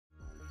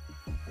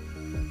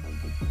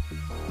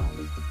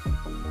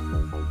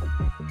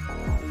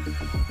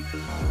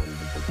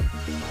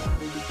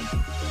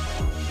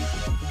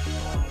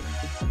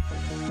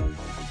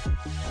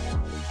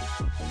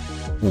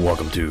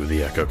Welcome to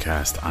the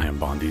EchoCast. I am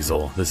Bon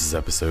Diesel. This is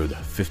episode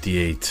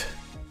 58,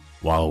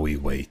 While We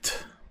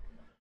Wait.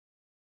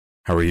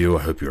 How are you?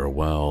 I hope you are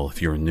well. If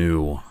you're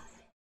new,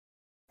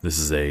 this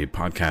is a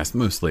podcast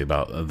mostly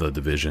about The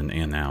Division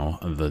and now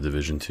The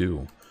Division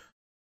 2.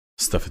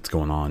 Stuff that's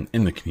going on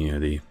in the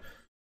community,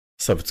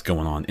 stuff that's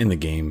going on in the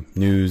game,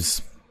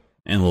 news,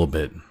 and a little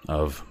bit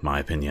of my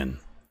opinion.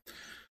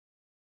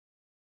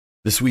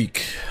 This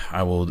week,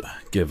 I will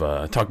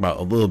talk about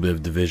a little bit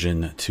of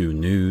Division 2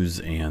 news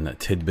and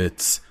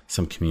tidbits,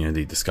 some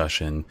community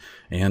discussion,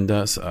 and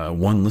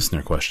one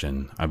listener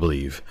question, I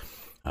believe.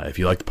 If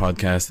you like the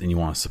podcast and you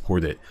want to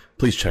support it,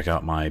 please check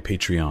out my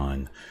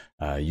Patreon.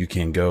 You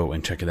can go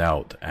and check it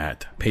out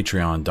at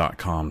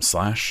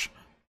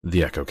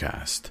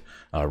patreon.com/theechocast.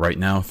 Right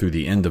now, through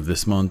the end of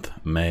this month,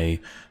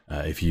 May,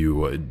 if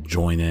you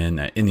join in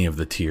at any of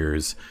the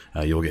tiers,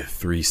 you'll get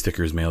 3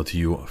 stickers mailed to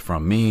you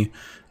from me,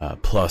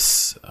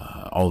 plus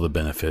all the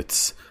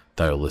benefits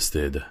that are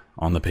listed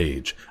on the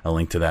page. A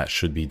link to that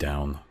should be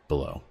down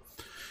below.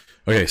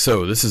 Okay,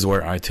 so this is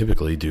where I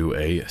typically do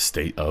a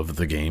state of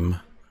the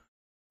game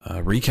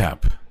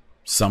recap,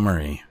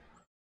 summary,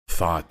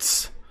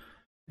 thoughts,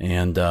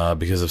 and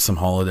because of some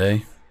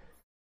holiday,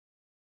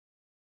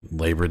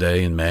 Labor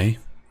Day in May,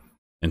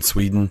 in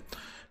Sweden,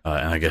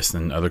 and I guess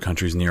in other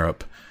countries in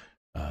Europe,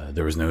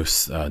 there was no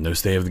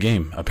State of the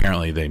Game.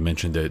 Apparently, they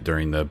mentioned it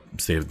during the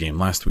State of the Game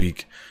last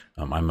week.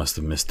 I must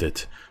have missed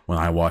it. When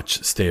I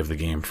watch State of the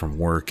Game from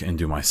work and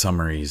do my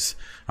summaries,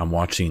 I'm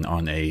watching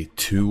on a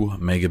 2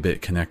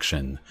 megabit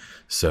connection,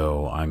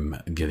 so I'm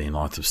getting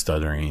lots of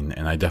stuttering,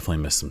 and I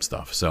definitely missed some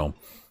stuff. So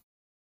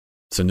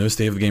no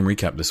State of the Game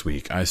recap this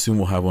week. I assume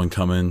we'll have one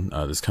coming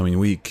this coming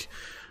week.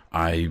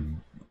 I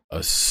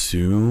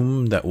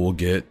assume that we'll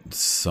get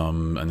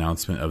some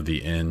announcement of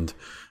the end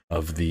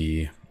of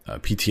the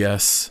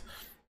PTS,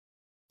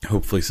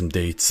 hopefully some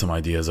dates, some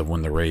ideas of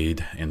when the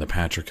raid and the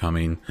patch are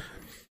coming.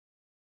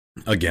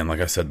 Again, like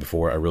I said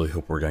before, I really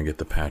hope we're going to get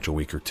the patch a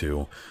week or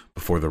two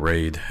before the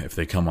raid. If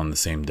they come on the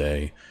same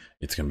day,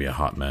 it's going to be a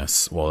hot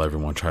mess while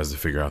everyone tries to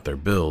figure out their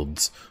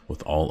builds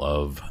with all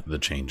of the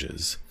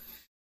changes.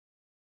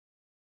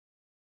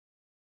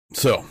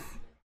 So,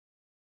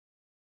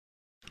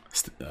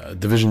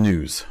 Division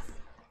news.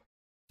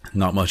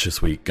 Not much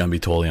this week. Gonna be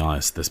totally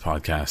honest, this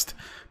podcast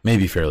may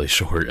be fairly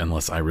short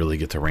unless I really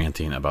get to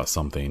ranting about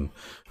something.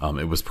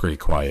 It was pretty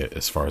quiet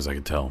as far as I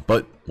could tell,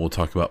 but we'll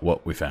talk about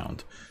what we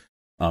found.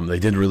 They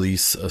did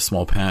release a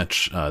small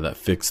patch that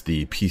fixed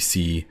the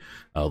PC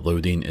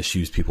loading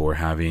issues people were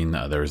having.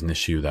 There was an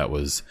issue that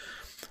was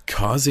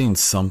causing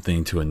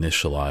something to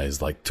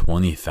initialize like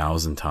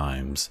 20,000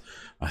 times.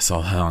 I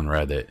saw that on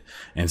Reddit,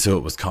 and so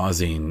it was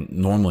causing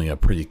normally a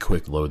pretty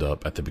quick load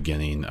up at the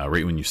beginning,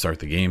 right when you start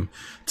the game,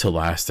 to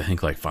last I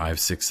think like 5,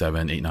 6,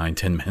 7, 8, 9,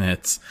 10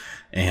 minutes,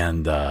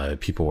 and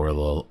people were a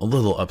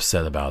little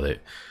upset about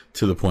it,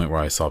 to the point where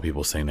I saw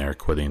people saying they're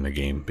quitting the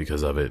game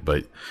because of it.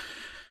 But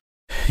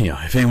you know,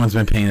 if anyone's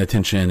been paying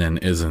attention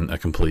and isn't a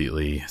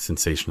completely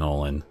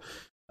sensational and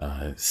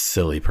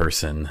silly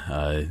person,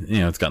 you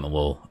know, it's gotten a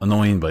little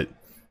annoying, but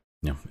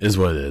you know, is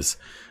what it is.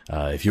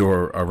 If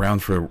you're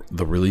around for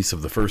the release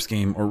of the first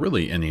game, or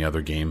really any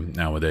other game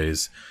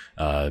nowadays,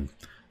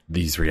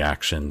 these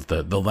reactions,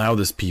 the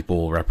loudest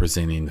people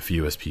representing the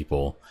fewest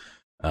people,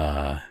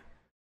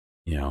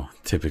 you know,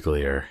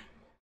 typically they're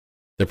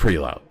pretty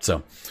loud.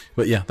 So,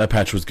 but yeah, that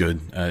patch was good.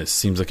 It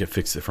seems like it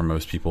fixed it for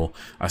most people.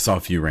 I saw a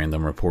few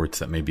random reports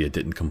that maybe it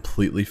didn't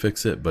completely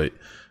fix it, but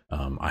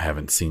I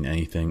haven't seen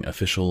anything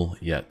official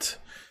yet.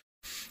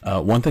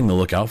 One thing to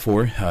look out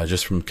for,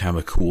 just from kind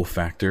of a cool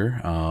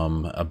factor,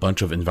 a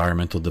bunch of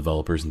environmental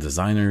developers and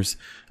designers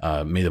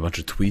made a bunch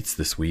of tweets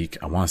this week.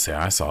 I want to say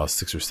I saw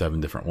 6 or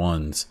 7 different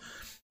ones,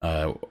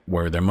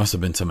 where there must have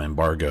been some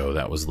embargo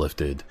that was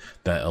lifted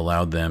that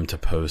allowed them to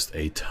post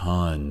a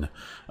ton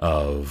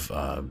of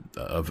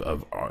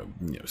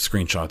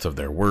screenshots of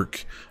their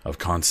work, of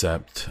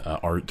concept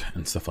art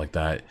and stuff like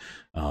that.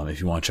 If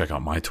you want to check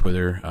out my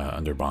Twitter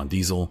under Bon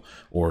Diesel,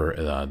 or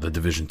the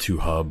Division 2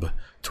 Hub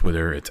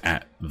Twitter, it's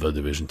at the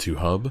Division 2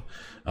 Hub.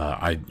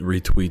 I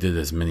retweeted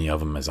as many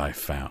of them as I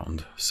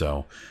found,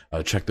 so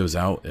check those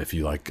out if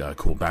you like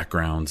cool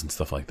backgrounds and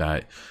stuff like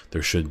that.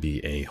 There should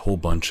be a whole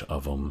bunch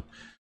of them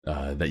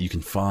that you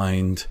can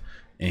find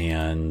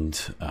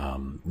and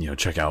you know,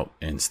 check out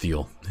and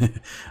steal.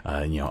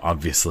 You know,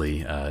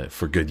 obviously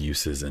for good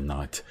uses and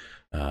not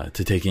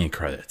to take any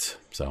credit.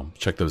 So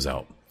check those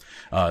out.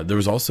 There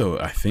was also,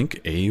 I think,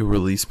 a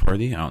release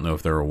party. I don't know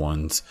if there were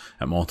ones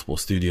at multiple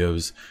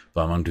studios,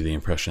 but I'm under the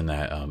impression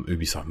that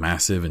Ubisoft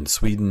Massive in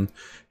Sweden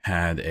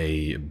had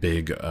a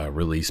big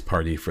release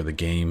party for the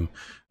game.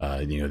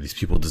 You know, these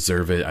people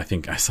deserve it. I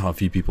think I saw a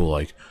few people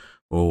like,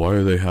 well, why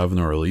are they having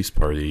a release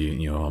party,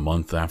 you know, a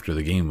month after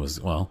the game was,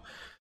 well,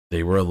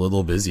 they were a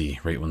little busy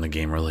right when the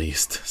game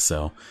released.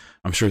 So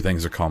I'm sure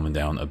things are calming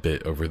down a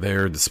bit over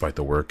there, despite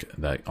the work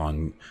that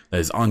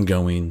is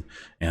ongoing.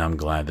 And I'm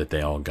glad that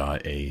they all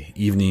got a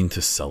evening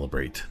to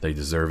celebrate. They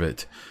deserve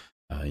it.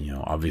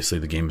 Obviously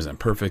the game isn't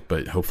perfect,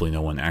 but hopefully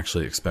no one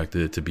actually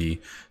expected it to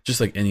be,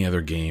 just like any other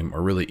game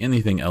or really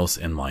anything else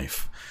in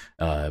life.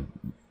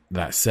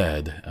 That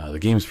said, the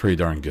game's pretty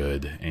darn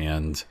good,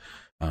 and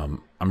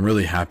I'm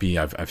really happy.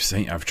 I've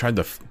tried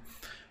to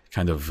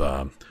kind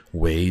of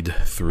wade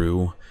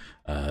through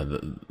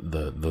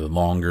the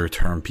longer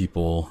term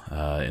people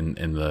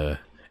in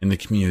the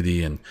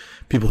community, and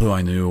people who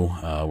I knew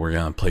were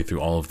going to play through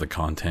all of the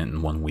content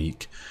in 1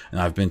 week. And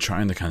I've been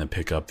trying to kind of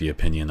pick up the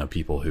opinion of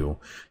people who,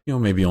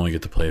 maybe only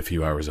get to play a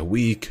few hours a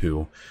week,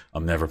 who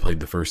never played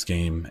the first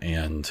game.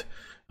 And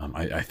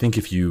I think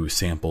if you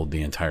sampled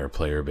the entire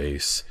player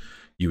base,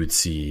 you would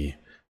see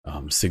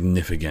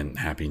significant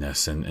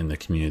happiness in the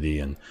community.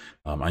 And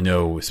I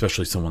know,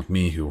 especially someone like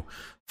me who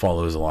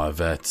follows a lot of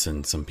vets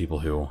and some people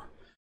who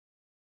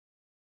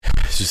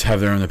just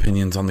have their own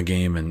opinions on the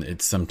game, and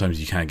it's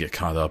sometimes you kind of get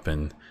caught up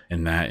in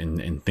that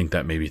and think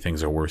that maybe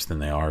things are worse than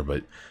they are.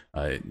 But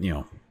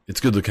it's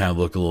good to kind of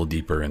look a little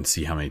deeper and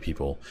see how many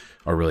people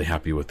are really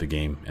happy with the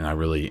game. And I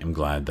really am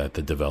glad that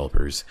the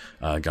developers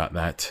got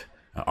that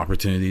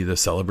opportunity to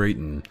celebrate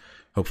and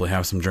hopefully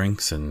have some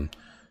drinks and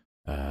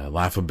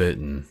laugh a bit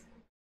and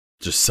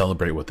just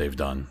celebrate what they've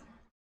done.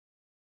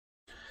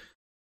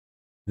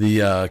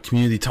 The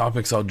community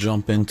topics I'll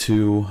jump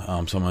into. So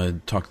I'm going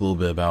to talk a little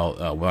bit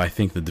about what I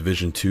think the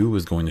Division 2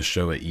 is going to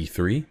show at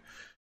E3.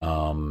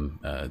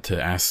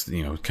 To ask,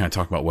 kind of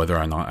talk about whether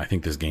or not I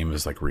think this game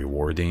is like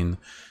rewarding,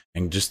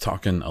 and just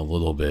talking a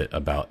little bit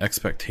about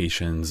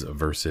expectations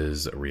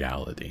versus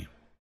reality.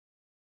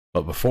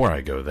 But before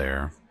I go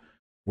there,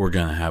 we're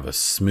going to have a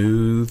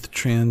smooth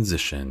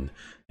transition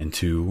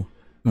into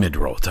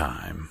mid-roll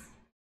time.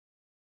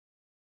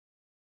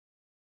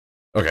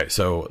 Okay,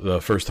 so the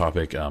first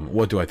topic,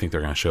 what do I think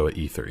they're going to show at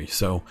E3?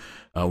 So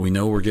we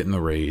know we're getting the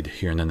raid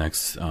here in the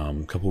next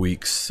couple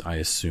weeks, I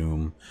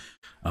assume.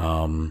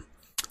 So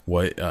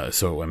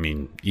I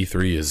mean,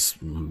 E3 is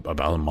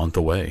about a month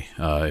away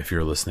if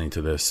you're listening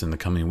to this in the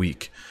coming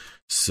week.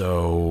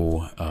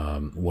 So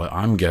what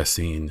I'm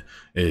guessing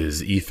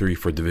is E3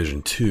 for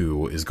Division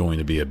 2 is going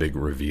to be a big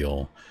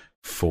reveal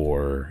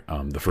for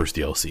the first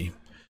DLC.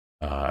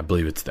 I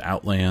believe it's the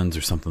Outlands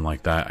or something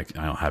like that.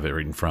 I don't have it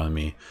right in front of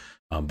me.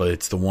 But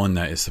it's the one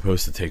that is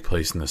supposed to take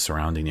place in the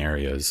surrounding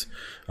areas.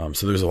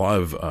 So there's a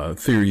lot of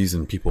theories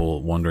and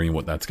people wondering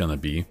what that's going to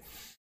be.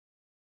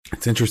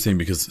 It's interesting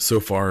because so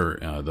far,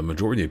 the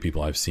majority of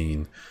people I've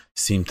seen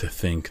seem to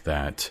think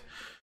that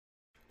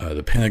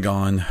the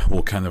Pentagon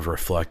will kind of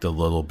reflect a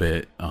little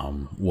bit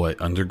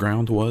what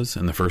Underground was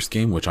in the first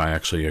game, which I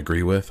actually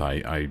agree with.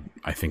 I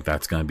think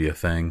that's going to be a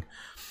thing.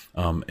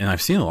 And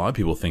I've seen a lot of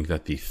people think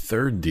that the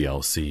third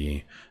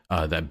DLC,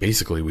 that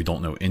basically we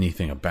don't know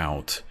anything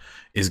about,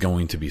 is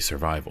going to be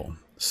survival.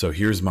 So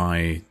here's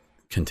my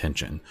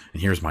contention,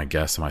 and here's my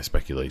guess and my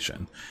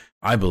speculation.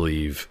 I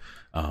believe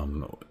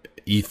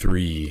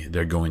E3,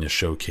 they're going to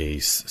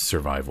showcase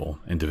survival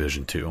in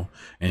Division 2,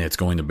 and it's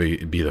going to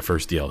be the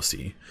first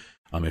DLC.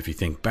 If you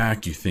think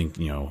back, you think,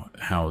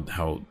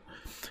 how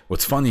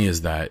what's funny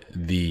is that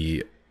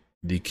the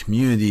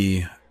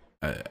community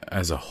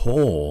as a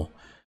whole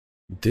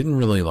didn't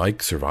really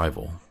like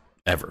survival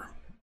ever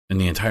in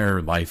the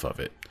entire life of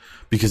it,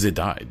 because it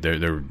died.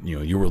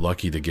 You were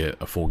lucky to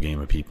get a full game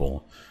of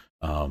people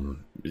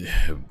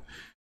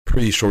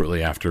pretty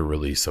shortly after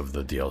release of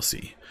the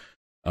DLC.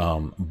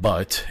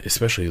 But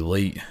especially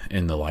late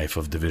in the life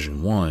of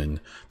Division 1,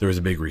 there was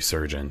a big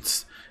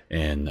resurgence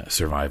in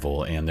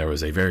survival, and there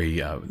was a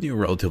very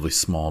relatively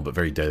small but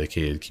very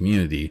dedicated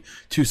community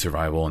to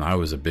survival, and I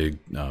was a big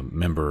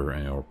member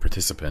or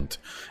participant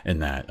in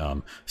that.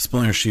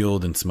 Splinter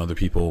Shield and some other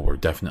people were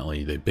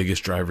definitely the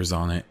biggest drivers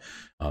on it.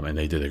 And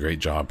they did a great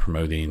job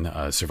promoting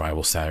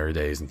survival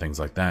Saturdays and things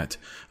like that,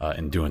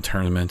 and doing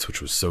tournaments,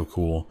 which was so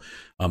cool.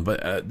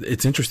 But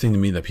it's interesting to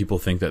me that people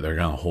think that they're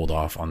going to hold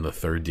off on the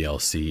third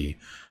DLC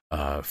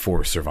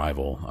for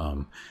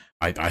survival.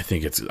 I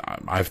think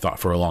I've thought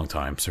for a long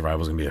time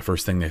survival is going to be the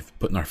first thing they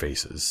put in our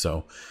faces.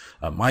 So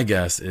my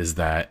guess is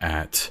that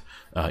at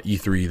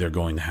E3 they're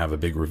going to have a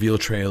big reveal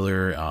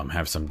trailer,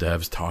 have some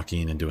devs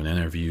talking and doing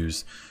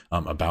interviews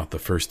about the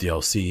first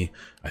DLC.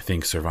 I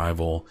think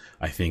survival,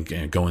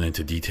 going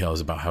into details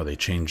about how they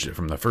changed it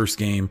from the first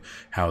game,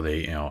 how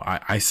they,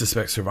 I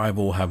suspect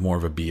survival will have more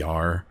of a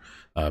BR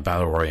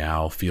battle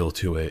royale feel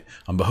to it,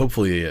 but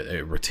hopefully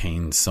it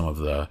retains some of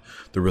the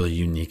really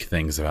unique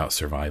things about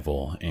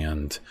survival,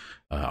 and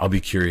I'll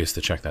be curious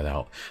to check that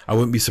out. I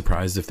wouldn't be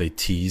surprised if they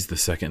tease the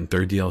second and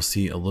third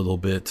DLC a little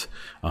bit,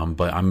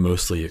 but I'm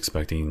mostly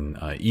expecting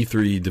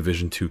E3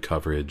 Division 2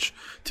 coverage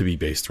to be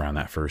based around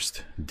that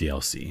first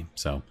DLC.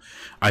 So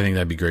I think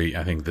that'd be great.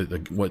 I think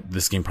that what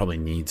this game probably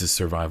needs is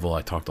survival.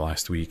 I talked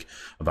last week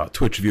about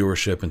Twitch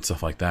viewership and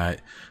stuff like that.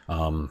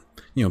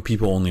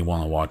 People only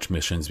want to watch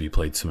missions be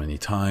played so many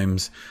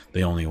times.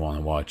 They only want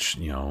to watch,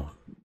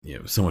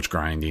 so much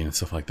grinding and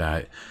stuff like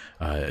that.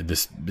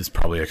 This is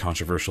probably a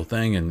controversial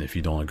thing, and if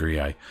you don't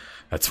agree,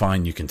 that's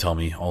fine. You can tell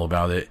me all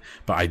about it.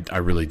 But I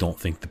really don't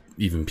think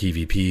even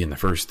PvP in the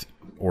first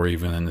or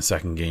even in the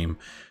second game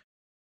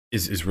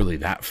is really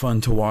that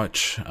fun to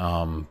watch.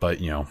 But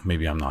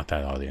maybe I'm not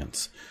that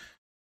audience.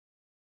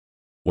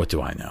 What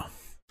do I know?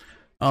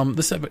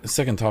 The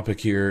second topic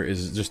here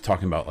is just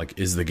talking about, like,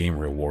 is the game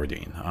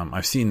rewarding?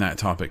 I've seen that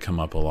topic come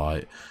up a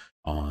lot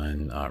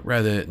on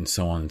Reddit and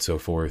so on and so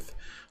forth.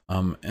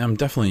 And I'm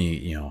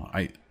definitely,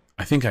 I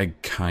think I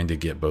kind of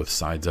get both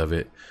sides of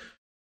it.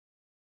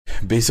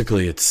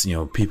 Basically, it's,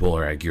 people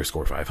are at gear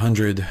score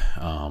 500.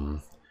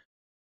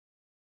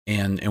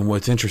 And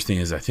what's interesting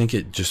is I think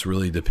it just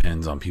really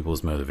depends on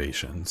people's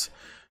motivations.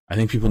 I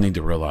think people need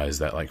to realize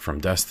that, like,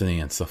 from Destiny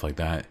and stuff like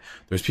that,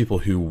 there's people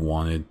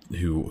who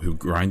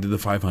grinded the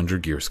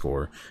 500 gear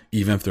score,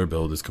 even if their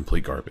build is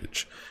complete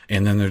garbage,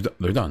 and then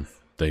they're done.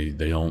 They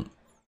don't,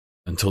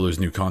 until there's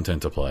new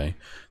content to play,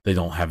 they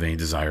don't have any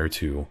desire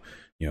to,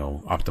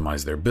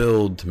 optimize their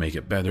build to make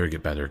it better,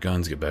 get better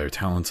guns, get better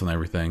talents and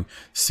everything,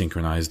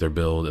 synchronize their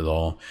build at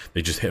all.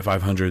 They just hit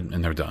 500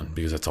 and they're done,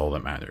 because that's all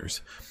that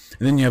matters.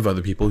 And then you have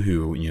other people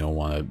who,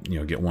 want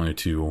to, get 1 or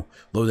 2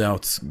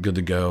 loadouts good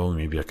to go,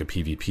 maybe like a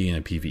PvP and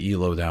a PvE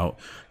loadout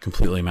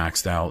completely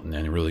maxed out and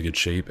in really good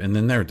shape, and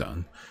then they're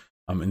done.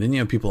 And then you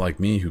have people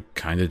like me who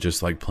kind of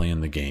just like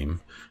playing the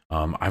game.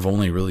 I've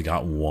only really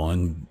got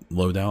 1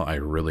 loadout I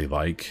really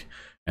like,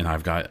 and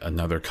I've got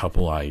another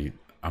couple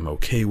I'm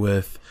okay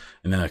with,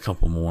 and then a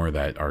couple more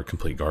that are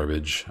complete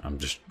garbage. I'm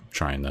just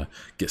trying to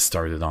get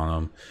started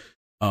on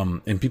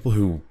them. And people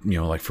who,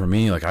 like for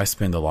me, like I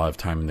spend a lot of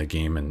time in the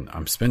game, and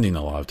I'm spending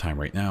a lot of time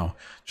right now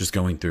just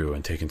going through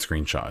and taking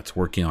screenshots,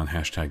 working on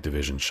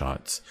 #Division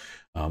shots,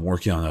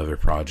 working on other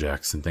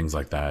projects and things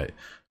like that,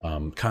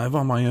 kind of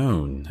on my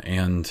own.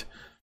 And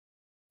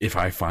if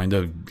I find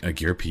a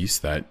gear piece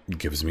that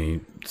gives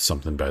me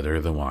something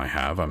better than what I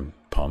have, I'm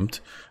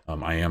pumped.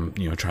 I am,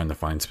 trying to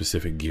find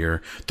specific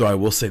gear, though I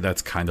will say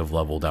that's kind of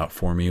leveled out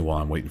for me while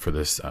I'm waiting for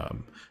this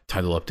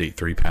Title Update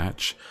 3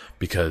 patch,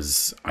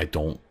 because I've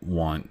been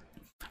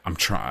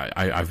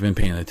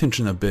paying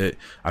attention a bit.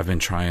 I've been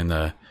trying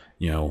to,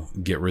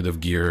 get rid of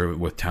gear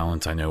with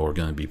talents I know are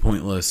going to be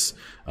pointless,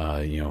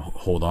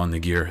 hold on to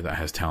gear that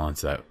has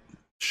talents that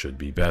should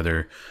be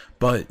better.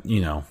 But,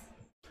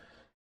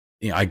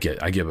 I get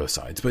both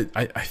sides. But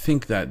I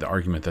think that the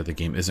argument that the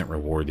game isn't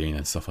rewarding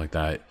and stuff like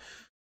that,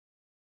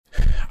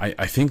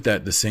 I think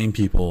that the same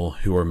people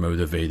who are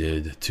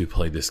motivated to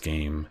play this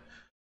game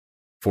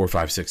 4,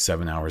 5, 6,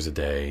 7 hours a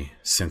day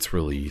since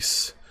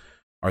release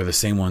are the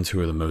same ones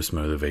who are the most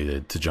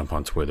motivated to jump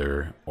on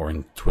Twitter or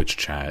in Twitch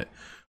chat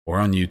or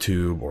on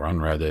YouTube or on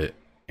Reddit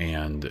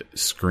and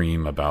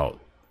scream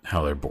about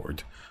how they're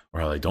bored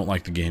or how they don't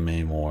like the game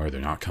anymore, they're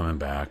not coming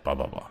back, blah,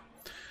 blah, blah.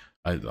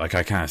 Like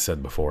I kind of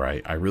said before,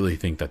 I really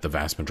think that the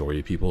vast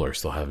majority of people are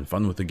still having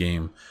fun with the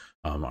game,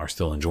 are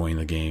still enjoying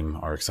the game,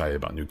 are excited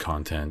about new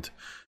content.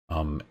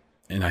 And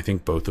I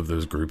think both of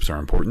those groups are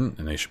important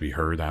and they should be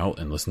heard out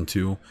and listened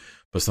to.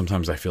 But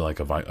sometimes I feel like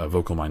a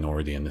vocal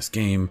minority in this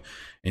game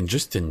and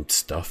just in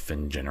stuff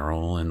in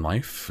general in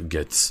life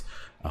gets,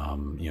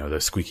 the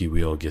squeaky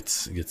wheel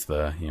gets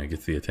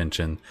the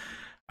attention.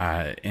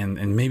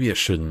 And maybe it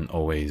shouldn't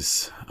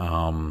always.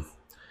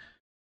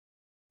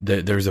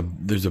 There's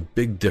a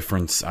big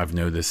difference I've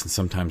noticed, and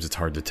sometimes it's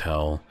hard to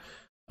tell.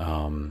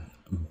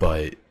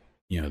 But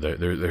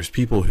there's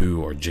people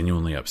who are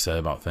genuinely upset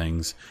about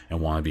things and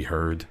want to be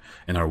heard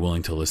and are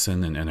willing to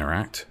listen and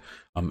interact.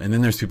 And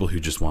then there's people who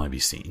just want to be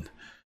seen.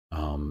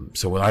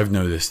 So what I've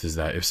noticed is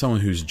that if someone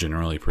who's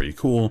generally pretty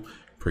cool,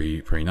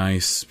 pretty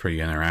nice, pretty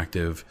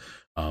interactive,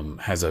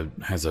 has a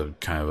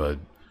kind of a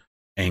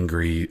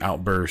angry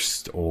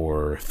outburst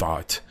or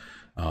thought,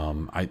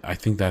 I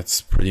think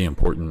that's pretty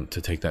important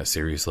to take that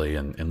seriously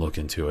and look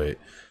into it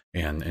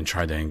and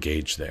try to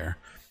engage there.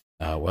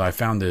 What I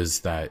found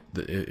is that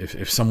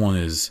if someone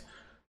is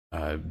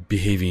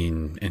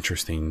behaving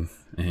in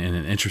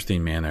an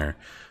interesting manner,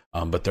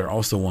 but they're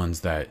also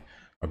ones that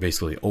are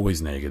basically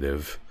always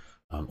negative,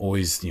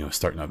 always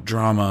starting up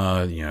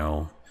drama,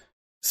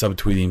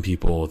 subtweeting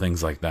people,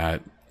 things like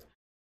that.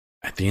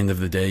 At the end of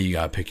the day, you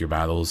gotta pick your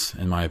battles,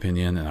 in my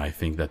opinion, and I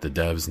think that the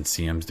devs and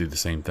CMs do the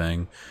same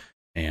thing.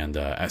 And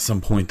at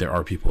some point, there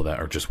are people that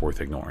are just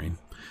worth ignoring.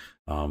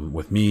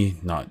 With me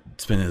not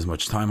spending as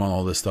much time on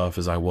all this stuff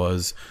as I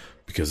was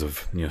because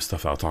of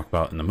stuff I'll talk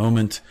about in a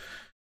moment,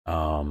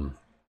 I've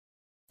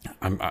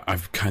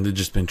kind of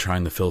just been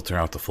trying to filter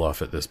out the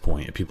fluff at this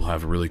point. If people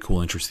have really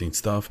cool, interesting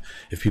stuff,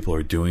 if people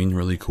are doing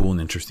really cool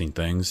and interesting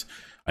things,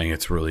 I think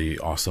it's really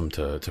awesome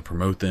to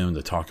promote them,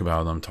 to talk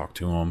about them, talk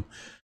to them.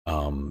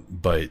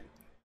 But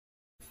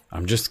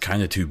I'm just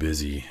kind of too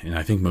busy, and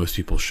I think most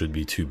people should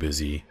be too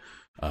busy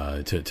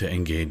to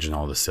engage in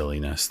all the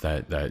silliness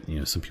that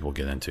some people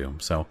get into.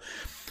 So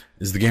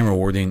Is the game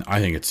rewarding? I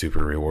think it's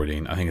super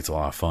rewarding. I think it's a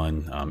lot of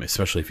fun,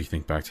 especially if you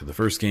think back to the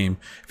first game,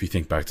 if you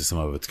think back to some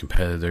of its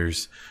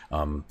competitors.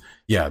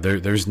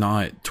 There's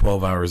not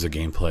 12 hours of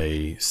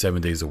gameplay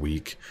 7 days a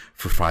week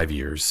for 5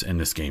 years in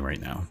this game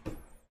right now.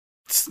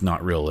 It's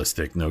not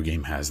realistic. No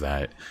game has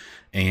that.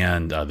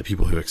 And the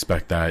people who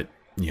expect that,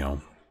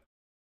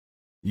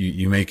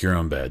 you make your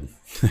own bed,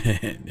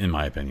 in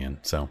my opinion.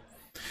 So.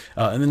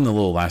 And then the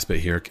little last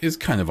bit here is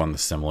kind of on the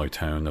similar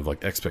tone of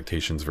like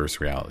expectations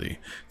versus reality.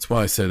 It's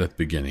what I said at the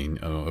beginning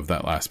of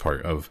that last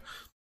part of,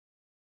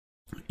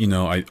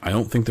 I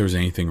don't think there's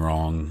anything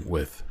wrong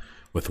with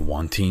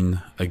wanting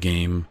a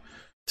game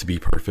to be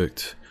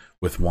perfect,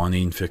 with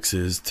wanting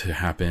fixes to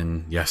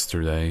happen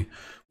yesterday,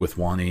 with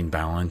wanting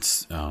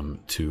balance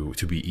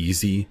to be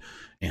easy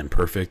and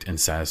perfect and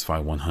satisfy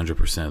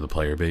 100% of the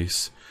player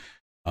base.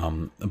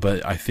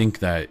 But I think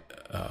that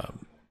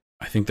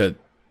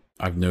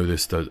I've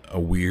noticed a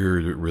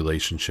weird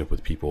relationship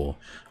with people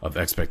of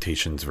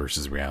expectations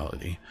versus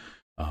reality.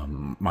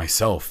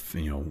 Myself,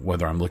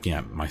 whether I'm looking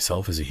at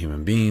myself as a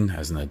human being,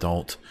 as an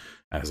adult,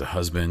 as a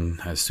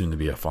husband, as soon to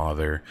be a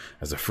father,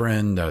 as a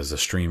friend, as a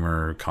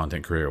streamer,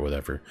 content creator,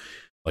 whatever,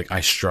 like I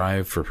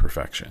strive for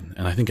perfection,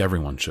 and I think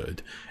everyone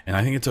should. And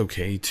I think it's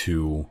okay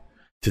to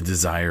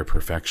desire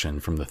perfection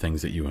from the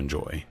things that you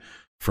enjoy,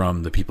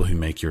 from the people who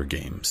make your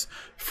games,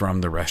 from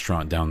the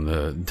restaurant down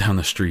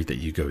the street that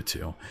you go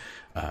to.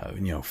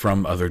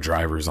 From other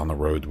drivers on the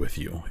road with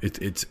you.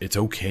 It's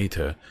okay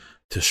to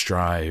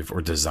strive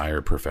or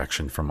desire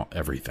perfection from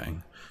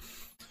everything.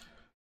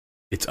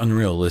 It's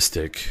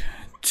unrealistic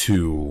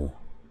to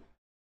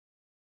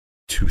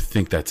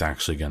think that's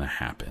actually going to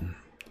happen.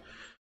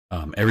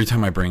 Every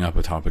time I bring up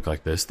a topic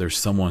like this, there's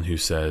someone who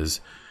says,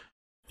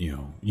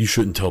 you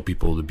shouldn't tell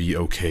people to be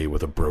okay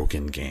with a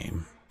broken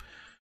game.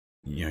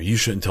 You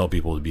shouldn't tell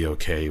people to be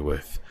okay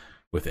with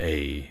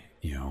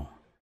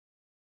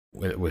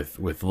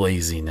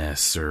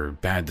laziness or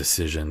bad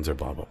decisions or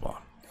blah blah blah.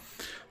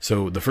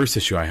 So the first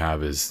issue I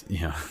have is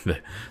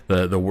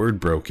the word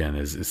broken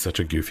is such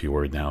a goofy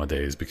word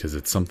nowadays, because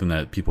it's something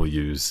that people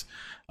use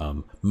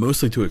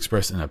mostly to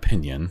express an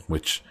opinion,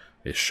 which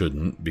it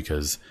shouldn't,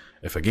 because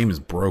if a game is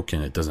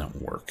broken, it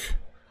doesn't work.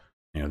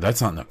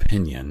 That's not an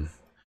opinion.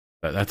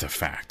 That's a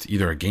fact.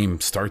 Either a game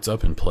starts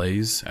up and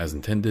plays as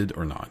intended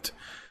or not.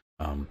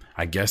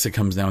 I guess it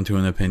comes down to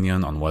an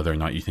opinion on whether or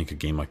not you think a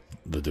game like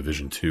The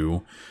Division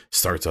 2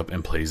 starts up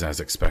and plays as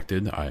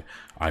expected.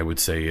 I would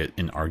say it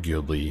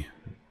inarguably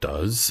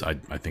does. I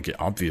think it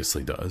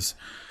obviously does.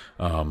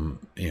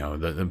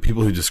 The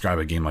people who describe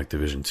a game like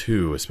Division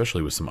 2,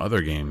 especially with some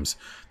other games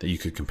that you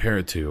could compare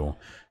it to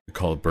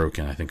call it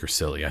broken, I think are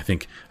silly. I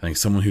think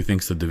someone who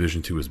thinks The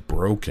Division 2 is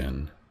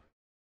broken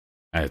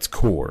at its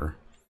core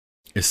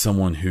is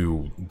someone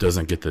who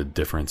doesn't get the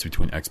difference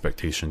between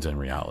expectations and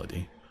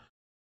reality.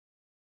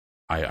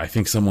 I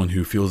think someone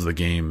who feels the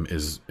game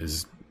is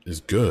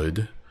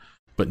good,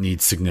 but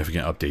needs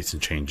significant updates and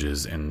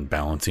changes and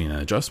balancing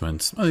and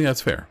adjustments, I think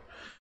that's fair.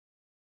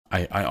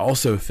 I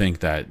also think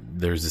that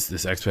there's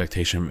this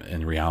expectation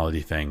and reality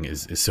thing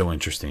is so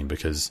interesting,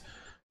 because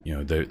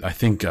I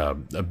think a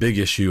big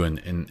issue,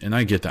 and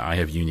I get that I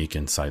have unique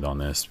insight on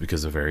this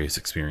because of various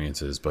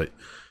experiences, but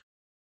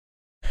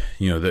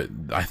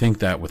I think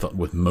that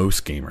with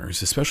most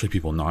gamers, especially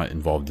people not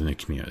involved in the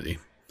community,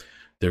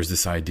 there's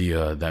this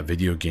idea that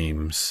video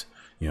games,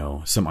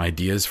 some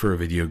ideas for a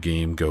video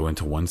game go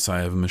into one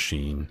side of a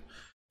machine,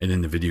 and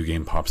then the video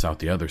game pops out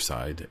the other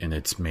side, and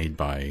it's made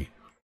by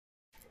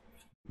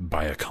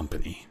a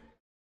company,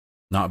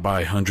 not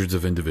by hundreds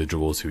of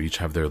individuals who each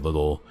have their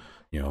little,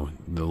 the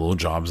little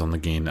jobs on the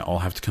game that all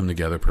have to come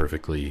together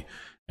perfectly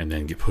and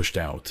then get pushed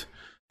out.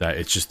 That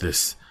it's just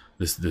this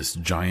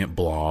giant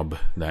blob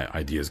that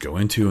ideas go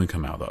into and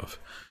come out of.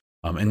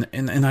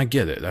 And I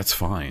get it. That's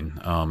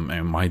fine.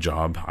 And my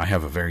job, I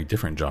have a very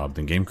different job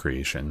than game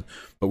creation,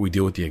 but we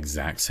deal with the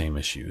exact same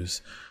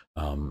issues.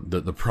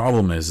 The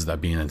problem is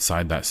that being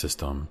inside that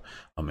system,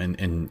 and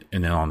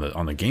then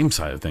on the game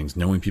side of things,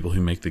 knowing people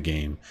who make the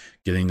game,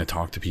 getting to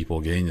talk to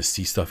people, getting to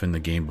see stuff in the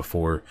game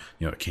before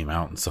it came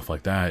out and stuff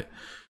like that.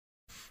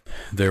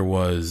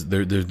 There's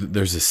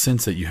a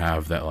sense that you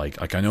have that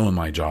like I know in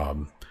my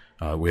job,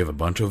 we have a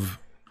bunch of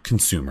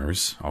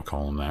consumers, I'll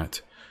call them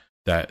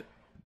that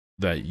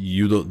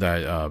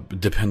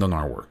depend on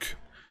our work.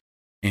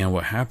 And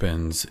what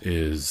happens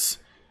is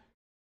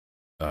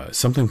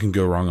something can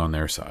go wrong on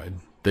their side.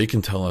 They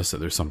can tell us that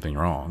there's something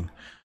wrong,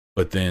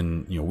 but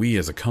then we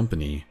as a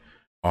company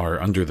are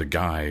under the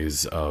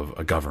guise of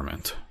a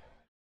government,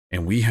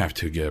 and we have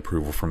to get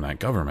approval from that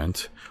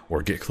government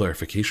or get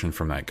clarification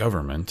from that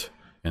government.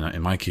 And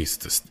in my case,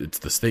 it's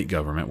the state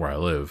government where I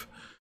live,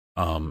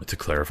 to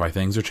clarify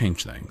things or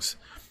change things.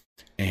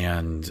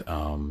 And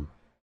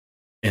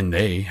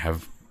they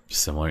have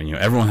similar,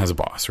 everyone has a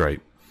boss, right?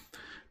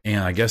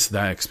 And I guess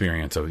that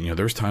experience of,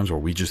 there's times where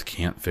we just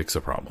can't fix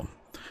a problem.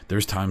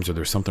 There's times where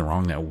there's something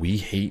wrong that we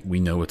hate, we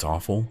know it's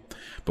awful,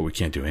 but we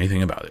can't do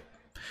anything about it.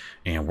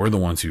 And we're the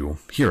ones who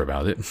hear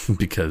about it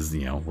because,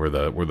 we're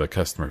the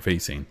customer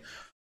facing.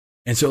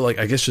 And so, like,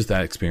 I guess just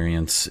that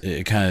experience,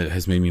 it kind of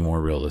has made me more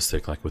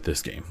realistic, like with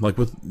this game, like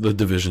with the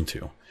Division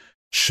 2.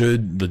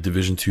 Should the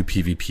Division 2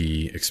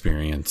 PvP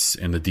experience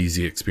and the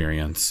DZ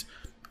experience,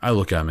 I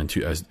look at them in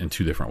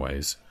two different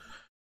ways,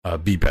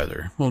 be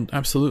better? Well,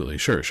 absolutely,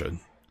 sure it should.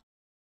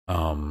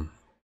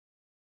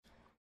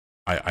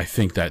 I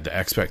think that the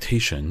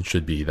expectation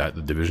should be that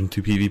the Division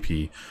 2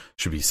 PvP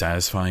should be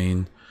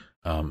satisfying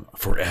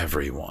for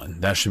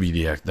everyone. That should be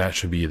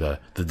the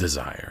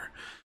desire.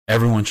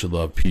 Everyone should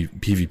love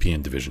PvP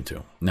in Division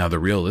 2. Now, the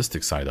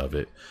realistic side of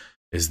it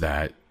is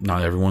that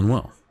not everyone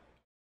will.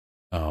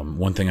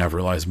 One thing I've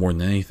realized more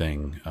than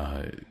anything,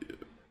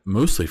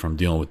 mostly from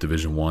dealing with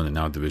Division 1 and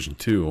now Division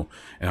 2,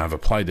 and I've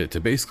applied it to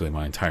basically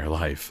my entire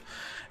life,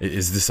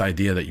 is this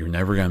idea that you're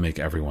never going to make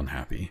everyone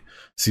happy.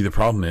 See, the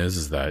problem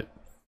is that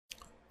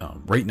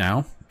right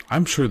now,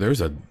 I'm sure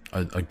there's a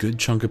good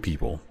chunk of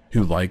people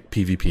who like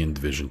PvP in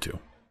Division 2.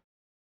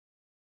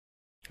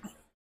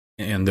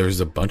 And there's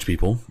a bunch of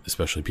people,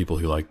 especially people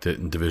who liked it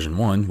in Division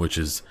 1, which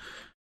is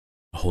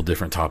a whole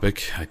different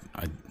topic.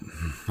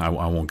 I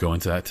won't go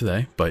into that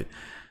today, but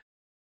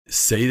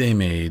say they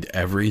made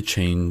every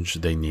change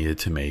they needed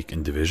to make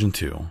in Division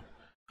 2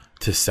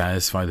 to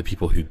satisfy the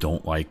people who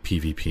don't like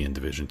PvP in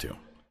Division 2.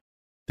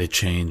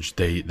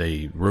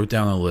 They wrote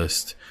down a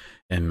list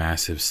and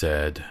Massive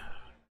said,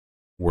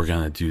 we're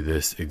going to do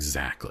this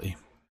exactly.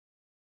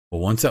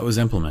 Well, once that was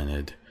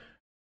implemented,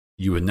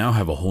 you would now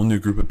have a whole new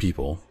group of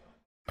people,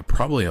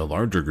 probably a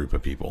larger group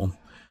of people,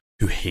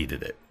 who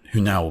hated it,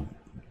 who now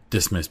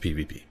dismiss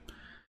PvP.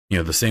 You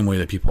know, the same way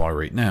that people are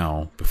right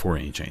now before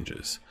any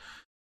changes.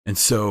 And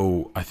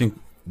so I think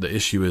the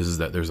issue is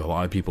that there's a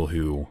lot of people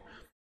who,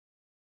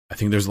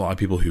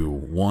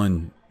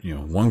 one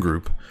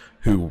group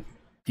who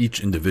each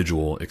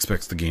individual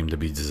expects the game to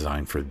be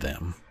designed for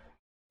them.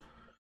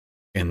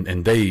 And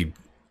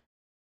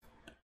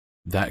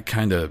that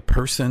kind of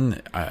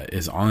person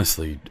is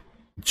honestly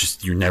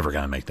just, you're never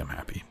going to make them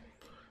happy.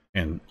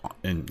 And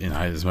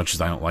I, as much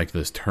as I don't like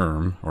this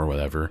term or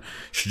whatever,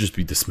 should just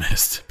be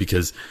dismissed,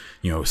 because,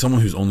 you know, someone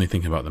who's only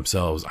thinking about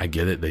themselves, I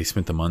get it. They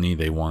spent the money,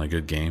 they want a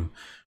good game,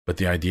 but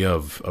the idea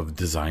of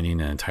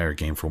designing an entire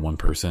game for one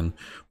person,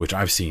 which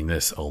I've seen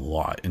this a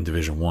lot in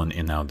Division 1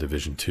 and now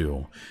Division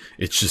 2,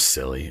 it's just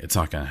silly. It's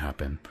not going to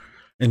happen.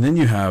 And then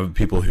you have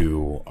people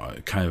who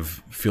kind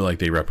of feel like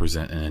they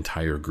represent an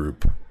entire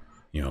group,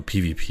 you know,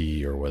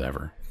 PvP or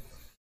whatever.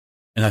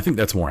 And I think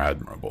that's more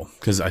admirable,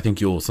 because I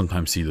think you'll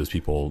sometimes see those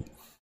people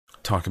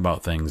talk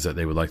about things that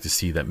they would like to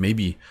see that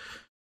maybe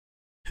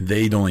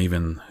they don't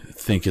even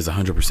think is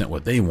 100%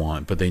 what they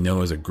want, but they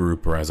know as a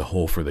group or as a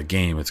whole for the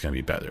game, it's going to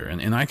be better.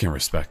 And I can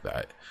respect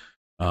that.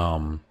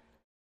 PvE,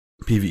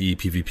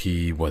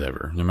 PvP,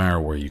 whatever, no matter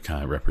where you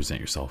kind of represent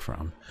yourself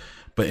from.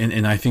 But,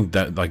 and I think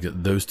that, like,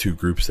 those two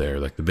groups there,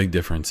 like, the big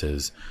difference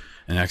is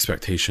an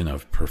expectation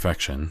of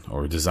perfection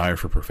or desire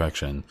for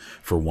perfection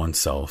for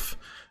oneself,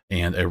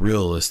 and a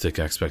realistic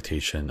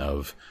expectation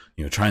of,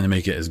 you know, trying to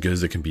make it as good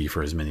as it can be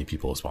for as many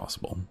people as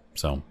possible.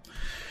 So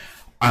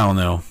I don't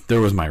know.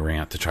 There was my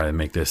rant to try to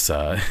make this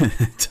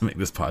to make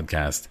this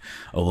podcast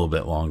a little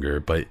bit longer,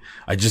 but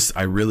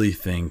I really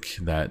think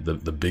that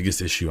the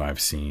biggest issue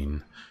I've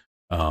seen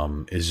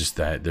is just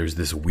that there's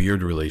this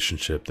weird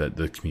relationship that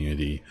the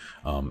community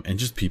and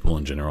just people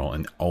in general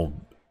and all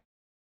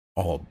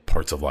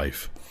parts of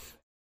life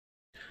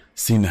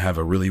seem to have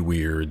a really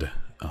weird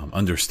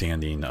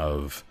understanding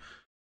of,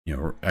 you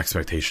know,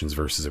 expectations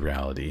versus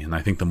reality. And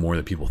I think the more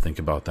that people think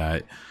about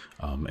that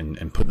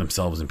and put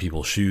themselves in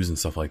people's shoes and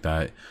stuff like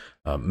that,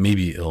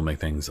 maybe it'll make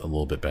things a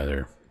little bit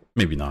better.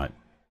 Maybe not.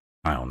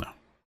 I don't know.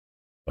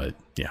 But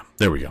yeah,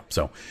 there we go.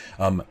 So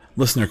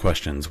listener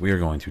questions, we are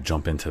going to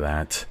jump into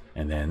that,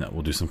 and then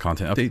we'll do some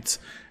content updates,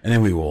 and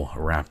then we will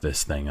wrap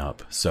this thing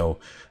up. So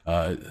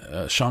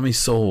Shami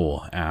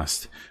Soul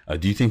asked,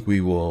 do you think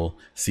we will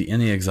see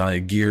any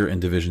exotic gear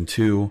in Division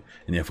 2?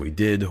 And if we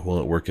did, will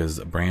it work as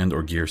a brand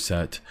or gear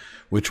set?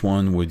 Which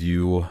one would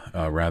you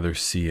rather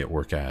see it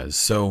work as?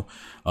 So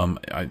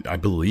I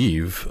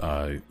believe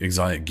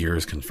exotic gear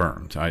is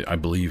confirmed. I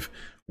believe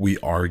we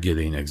are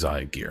getting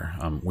exotic gear.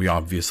 We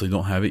obviously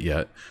don't have it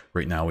yet.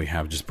 Right now we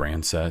have just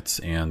brand sets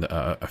and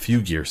a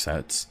few gear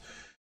sets.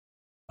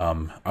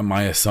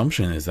 My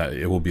assumption is that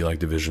it will be like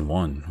Division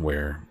 1,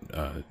 where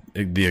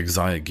the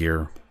exotic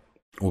gear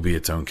will be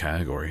its own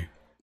category.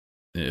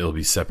 It'll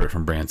be separate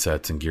from brand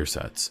sets and gear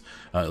sets.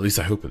 At least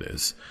I hope it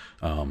is.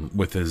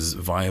 With as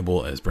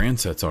viable as brand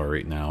sets are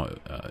right now,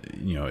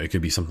 you know, it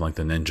could be something like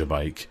the Ninja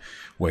Bike,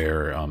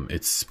 where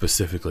it's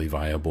specifically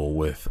viable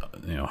with,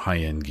 you know,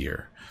 high-end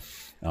gear.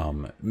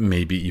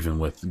 Maybe even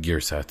with gear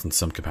sets in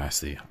some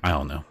capacity. I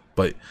don't know.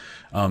 But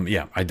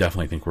yeah, I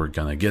definitely think we're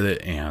going to get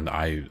it, and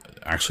I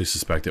actually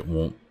suspect it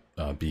won't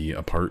be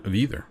a part of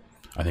either.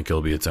 I think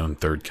it'll be its own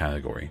third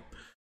category.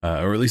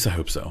 Or at least I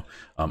hope so.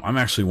 I'm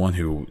actually one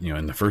who, you know,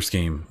 in the first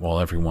game, while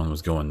everyone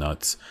was going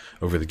nuts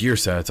over the gear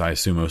sets, I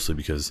assume mostly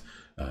because,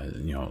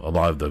 you know, a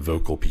lot of the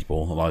vocal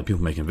people, a lot of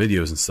people making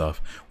videos and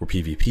stuff were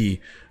PvP,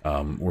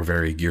 were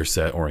very gear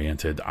set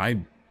oriented. I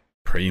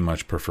pretty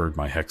much preferred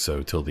my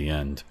Hexo till the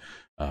end.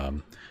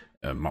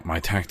 My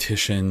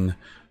tactician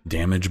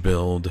damage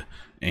build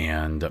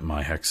and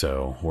my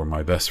Hexo were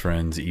my best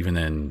friends, even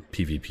in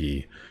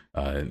PvP,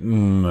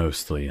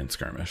 mostly in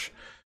skirmish.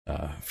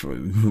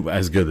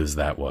 As good as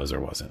that was or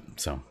wasn't.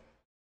 So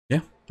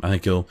yeah, I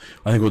think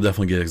we'll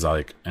definitely get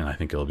exotic, and I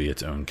think it'll be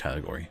its own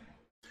category.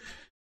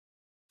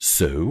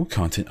 So,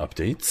 content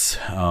updates.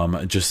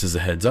 Just as a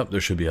heads up,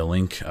 there should be a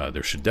link.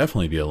 There should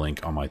definitely be a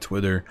link on my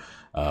Twitter,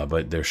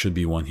 but there should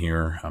be one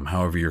here.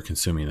 However you're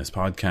consuming this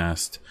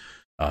podcast,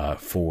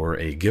 for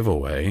a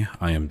giveaway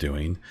I am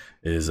doing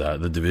is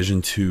the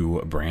Division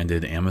 2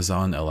 branded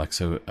Amazon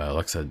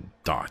Alexa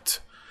Dot,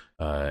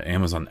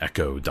 Amazon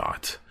Echo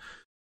Dot.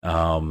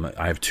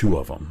 I have 2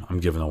 of them I'm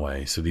giving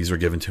away. So these are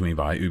given to me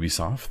by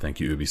Ubisoft.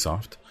 Thank you,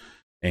 Ubisoft.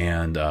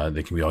 And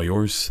they can be all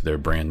yours. They're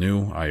brand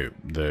new. I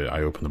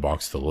opened the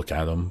box to look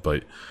at them,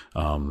 but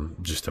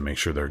just to make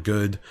sure they're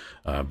good.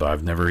 But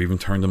I've never even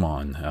turned them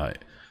on.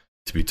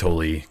 To be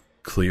totally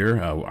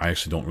clear, I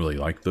actually don't really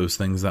like those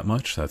things that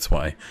much. That's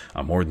why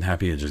I'm more than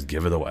happy to just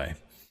give it away.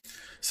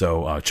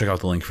 So check out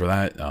the link for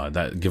that.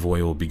 That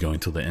giveaway will be going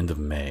till the end of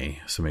May,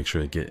 so make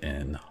sure to get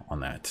in on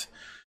that.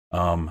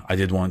 I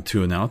did want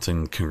to announce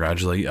and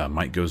congratulate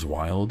Mike Goes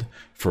Wild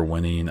for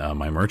winning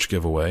my merch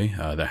giveaway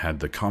that had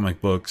the comic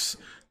books,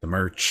 the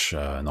merch,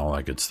 and all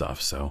that good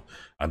stuff. So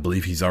I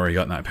believe he's already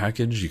gotten that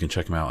package. You can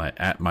check him out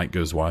at Mike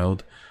Goes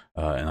Wild,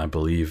 and I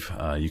believe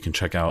you can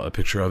check out a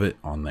picture of it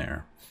on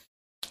there.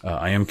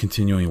 I am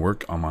continuing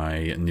work on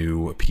my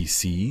new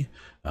PC.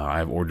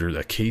 I've ordered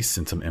a case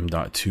and some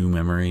M.2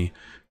 memory.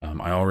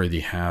 I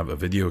already have a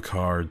video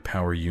card,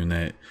 power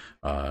unit,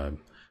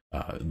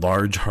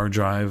 large hard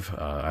drive.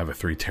 I have a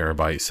 3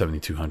 terabyte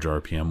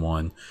 7200 RPM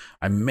one.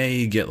 I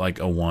may get like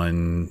a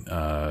 1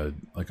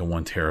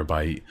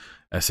 terabyte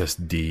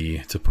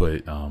SSD to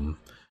put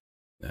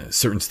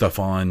certain stuff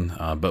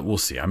on, but we'll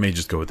see. I may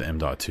just go with the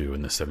M.2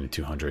 and the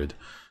 7200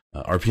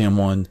 RPM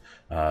one.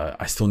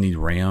 I still need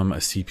RAM, a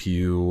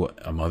CPU,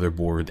 a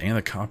motherboard, and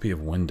a copy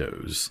of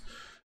Windows.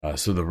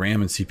 So the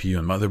RAM and CPU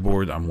and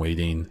motherboard, I'm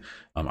waiting.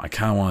 I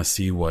kind of want to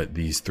see what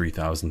these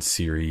 3000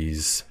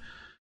 series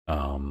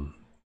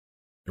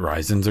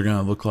Ryzen's are going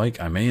to look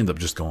like. I may end up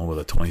just going with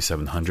a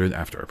 2700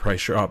 after a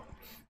price drop,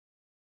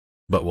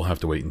 but we'll have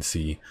to wait and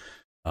see.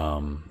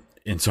 And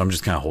so I'm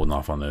just kind of holding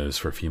off on those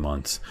for a few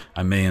months.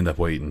 I may end up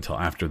waiting until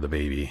after the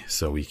baby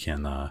so we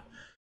can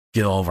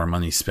get all of our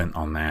money spent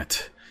on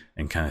that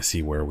and kind of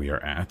see where we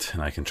are at,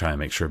 and I can try to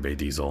make sure Bay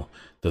Diesel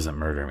doesn't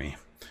murder me.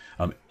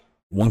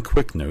 One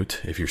quick note,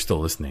 if you're still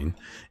listening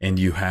and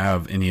you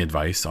have any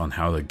advice on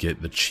how to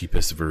get the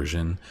cheapest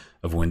version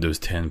of Windows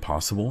 10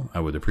 possible, I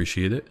would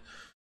appreciate it.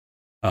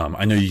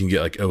 I know you can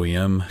get like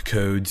OEM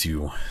codes,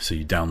 so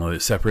you download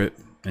it separate,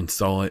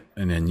 install it,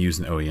 and then use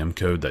an OEM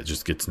code that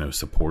just gets no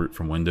support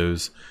from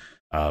Windows.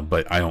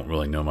 But I don't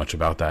really know much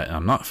about that, and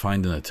I'm not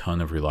finding a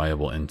ton of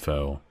reliable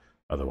info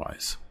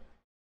otherwise.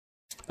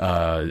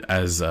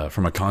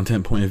 From a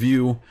content point of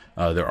view,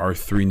 there are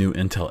 3 new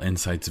Intel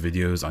Insights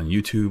videos on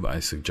YouTube. I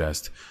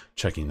suggest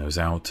checking those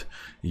out.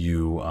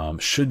 You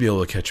should be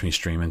able to catch me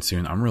streaming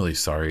soon. I'm really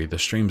sorry. The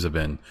streams have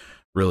been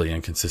really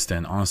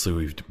inconsistent. Honestly,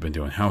 we've been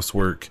doing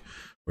housework.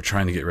 We're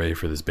trying to get ready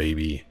for this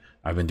baby.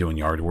 I've been doing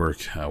yard work.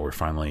 We're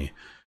finally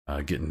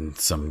getting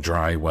some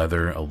dry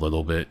weather a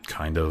little bit,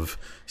 kind of,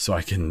 so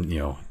I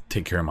can,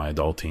 take care of my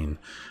adulting.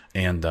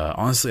 And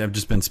honestly, I've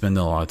just been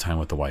spending a lot of time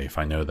with the wife.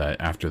 I know that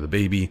after the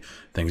baby,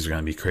 things are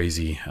going to be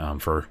crazy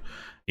for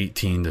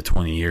 18 to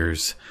 20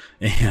 years.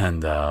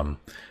 And, I'm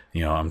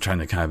trying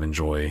to kind of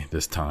enjoy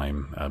this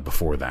time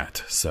before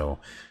that. So,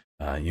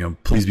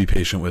 please be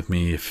patient with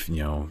me. If,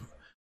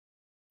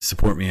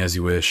 support me as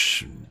you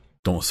wish.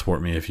 Don't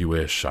support me if you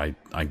wish. I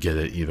get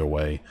it either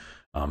way.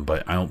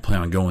 But I don't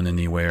plan on going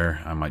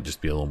anywhere. I might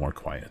just be a little more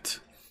quiet.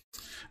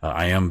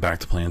 I am back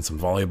to playing some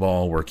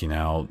volleyball, working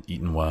out,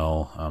 eating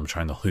well. I'm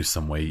trying to lose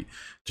some weight,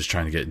 just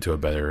trying to get into a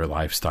better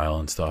lifestyle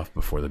and stuff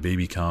before the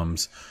baby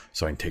comes,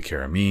 so I can take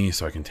care of me,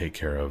 so I can take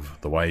care of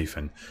the wife,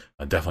 and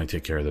definitely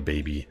take care of the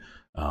baby,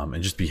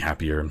 and just be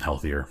happier and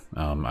healthier.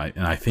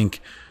 I think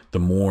the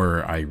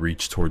more I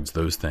reach towards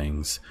those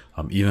things,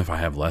 even if I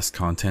have less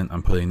content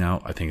I'm putting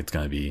out, I think it's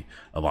going to be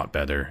a lot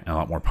better and a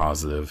lot more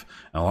positive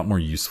and a lot more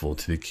useful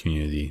to the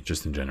community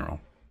just in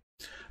general.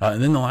 And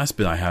then the last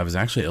bit I have is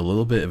actually a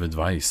little bit of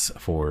advice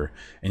for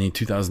any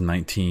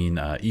 2019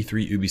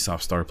 E3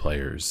 Ubisoft Star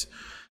players.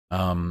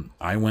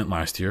 I went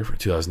last year for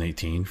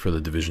 2018 for the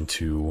Division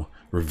 2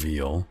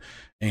 reveal,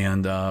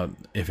 and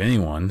if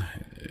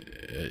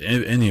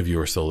any of you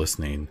are still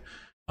listening,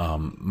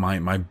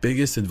 my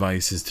biggest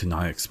advice is to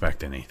not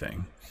expect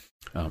anything.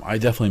 I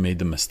definitely made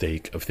the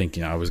mistake of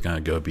thinking I was going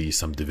to go be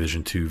some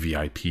Division 2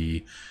 VIP,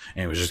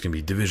 and it was just going to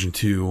be Division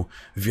 2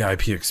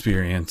 VIP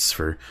experience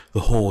for the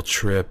whole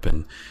trip,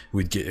 and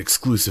we'd get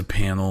exclusive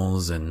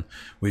panels, and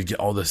we'd get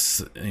all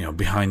this,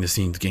 behind the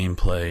scenes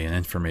gameplay and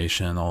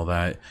information and all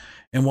that.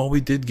 And while we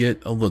did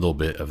get a little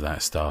bit of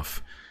that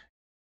stuff,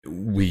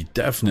 we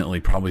definitely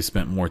probably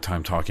spent more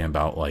time talking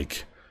about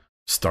like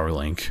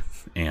Starlink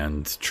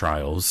and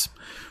Trials,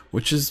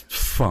 which is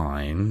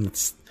fine.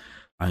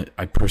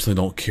 I personally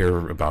don't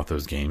care about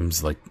those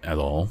games like at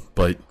all,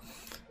 but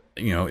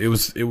it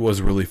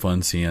was really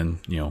fun seeing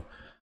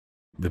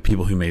the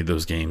people who made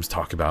those games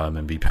talk about them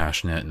and be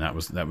passionate, and that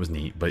was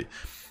neat. But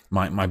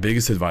my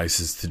biggest advice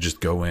is to just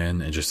go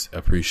in and just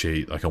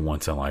appreciate like a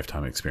once in a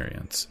lifetime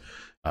experience.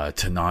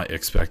 To not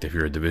expect, if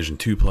you're a Division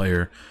 2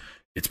 player,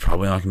 it's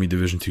probably not going to be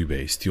Division 2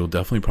 based. You'll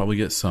definitely probably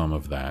get some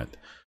of that,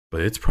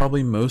 but it's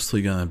probably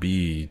mostly going to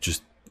be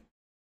just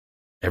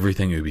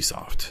everything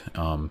Ubisoft.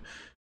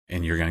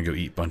 And you're going to go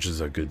eat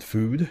bunches of good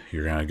food.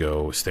 You're going to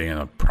go stay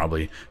in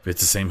probably, if it's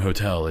the same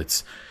hotel,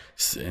 it's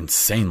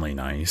insanely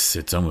nice.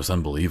 It's almost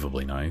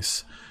unbelievably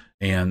nice.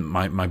 And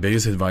my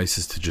biggest advice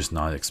is to just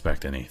not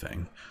expect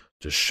anything.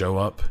 Just show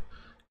up,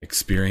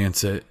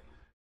 experience it,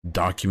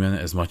 document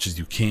it as much as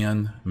you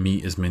can,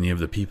 meet as many of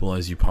the people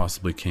as you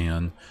possibly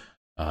can,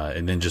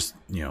 and then just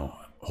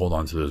hold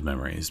on to those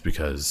memories,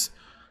 because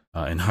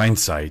in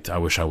hindsight, I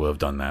wish I would have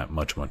done that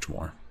much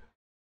more.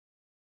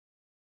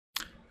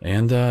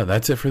 And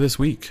that's it for this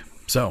week.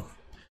 So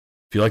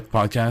if you like the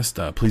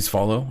podcast, please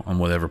follow on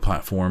whatever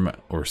platform,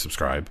 or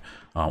subscribe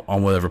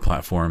on whatever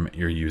platform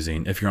you're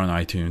using. If you're on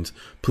iTunes,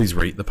 please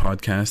rate the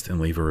podcast and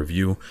leave a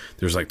review.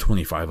 There's like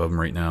 25 of them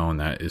right now, and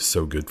that is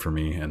so good for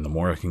me. And the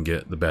more I can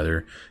get, the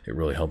better. It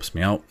really helps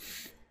me out.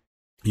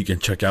 You can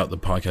check out the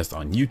podcast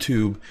on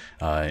YouTube,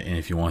 and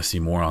if you want to see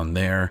more on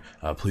there,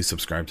 please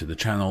subscribe to the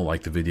channel,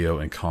 like the video,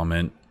 and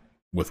comment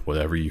with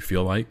whatever you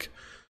feel like.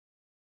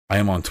 I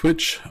am on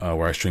Twitch,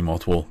 where I stream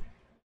multiple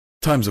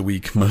times a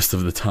week, most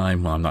of the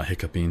time when I'm not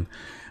hiccuping.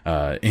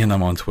 And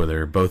I'm on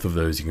Twitter. Both of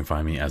those you can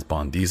find me as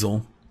Bond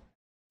Diesel.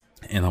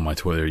 And on my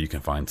Twitter you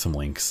can find some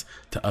links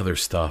to other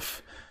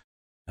stuff,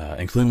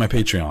 including my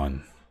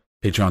Patreon,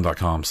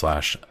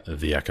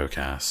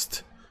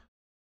 patreon.com/theechocast.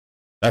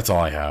 That's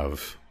all I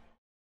have.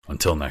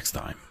 Until next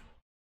time.